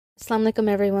Assalamu alaikum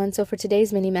everyone. So for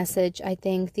today's mini message, I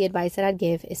think the advice that I'd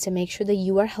give is to make sure that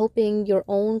you are helping your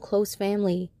own close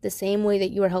family the same way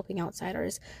that you are helping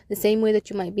outsiders, the same way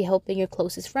that you might be helping your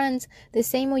closest friends, the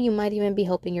same way you might even be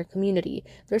helping your community.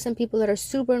 There's some people that are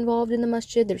super involved in the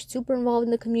masjid, they're super involved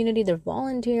in the community, they're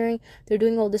volunteering, they're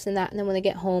doing all this and that, and then when they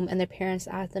get home and their parents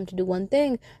ask them to do one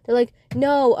thing, they're like,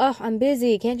 no, I'm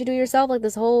busy, can't you do it yourself? Like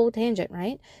this whole tangent,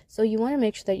 right? So you want to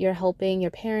make sure that you're helping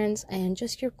your parents and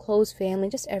just your close family,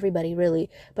 just everybody really,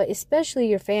 but especially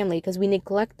your family, because we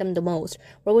neglect them the most.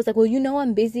 We're always like, well,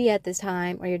 I'm busy at this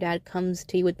time, or your dad comes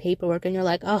to you with paperwork and you're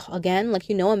like, oh, again, like,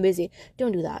 I'm busy.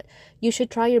 Don't do that. You should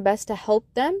try your best to help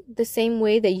them the same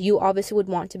way that you obviously would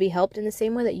want to be helped, in the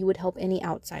same way that you would help any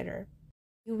outsider.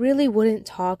 You really wouldn't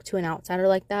talk to an outsider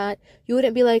like that. You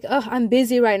wouldn't be like, oh, I'm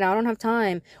busy right now, I don't have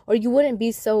time. Or you wouldn't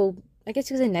be so, I guess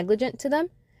you could say, negligent to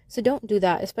them. So don't do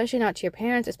that, especially not to your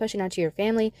parents, especially not to your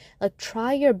family. Like,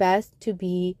 try your best to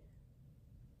be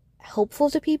helpful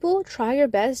to people. Try your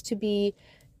best to be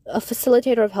a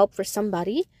facilitator of help for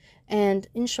somebody. And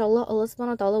inshallah, Allah subhanahu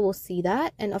wa ta'ala will see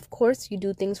that. And of course, you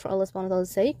do things for Allah subhanahu wa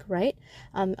ta'ala's sake, right?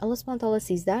 Allah subhanahu wa ta'ala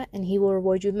sees that, and He will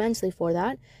reward you immensely for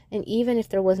that. And even if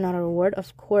there was not a reward,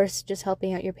 of course, just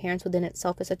helping out your parents within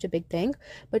itself is such a big thing.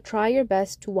 But try your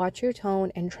best to watch your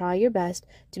tone and try your best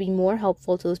to be more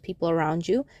helpful to those people around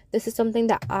you. This is something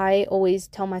that I always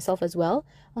tell myself as well,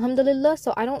 alhamdulillah.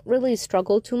 So I don't really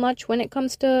struggle too much when it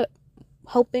comes to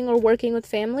helping or working with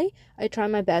family. I try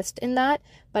my best in that.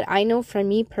 But I know for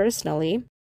me personally,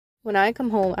 when I come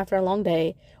home after a long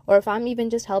day, or if I'm even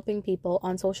just helping people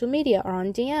on social media or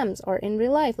on DMs or in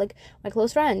real life, like my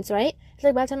close friends, right? It's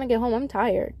like by the time I get home, I'm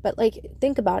tired. But like,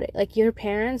 think about it. Like, your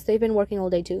parents, they've been working all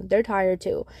day too. They're tired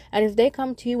too. And if they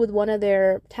come to you with one of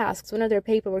their tasks, one of their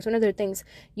paperwork, one of their things,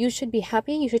 you should be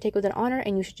happy. You should take it with an honor,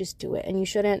 and you should just do it. And you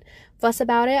shouldn't fuss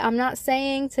about it. I'm not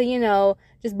saying to,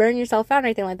 just burn yourself out or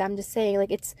anything like that. I'm just saying,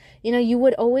 like, it's, you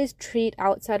would always treat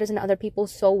outsiders and other people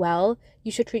so well.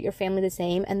 You should treat your family the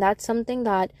same. And that's something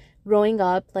that growing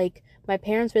up, like, my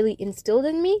parents really instilled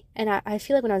in me. And I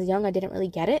feel like when I was young, I didn't really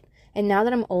get it. And now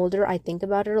that I'm older, I think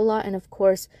about it a lot. And of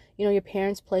course, your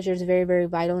parents' pleasure is very, very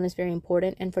vital and is very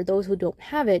important. And for those who don't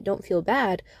have it, don't feel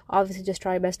bad. Obviously, just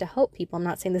try your best to help people. I'm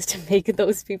not saying this to make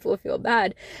those people feel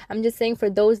bad. I'm just saying,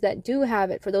 for those that do have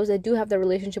it, for those that do have the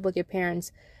relationship with your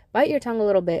parents, bite your tongue a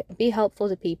little bit. Be helpful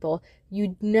to people.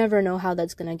 You never know how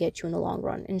that's going to get you in the long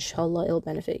run. Inshallah, it'll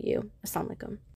benefit you. Assalamu alaikum.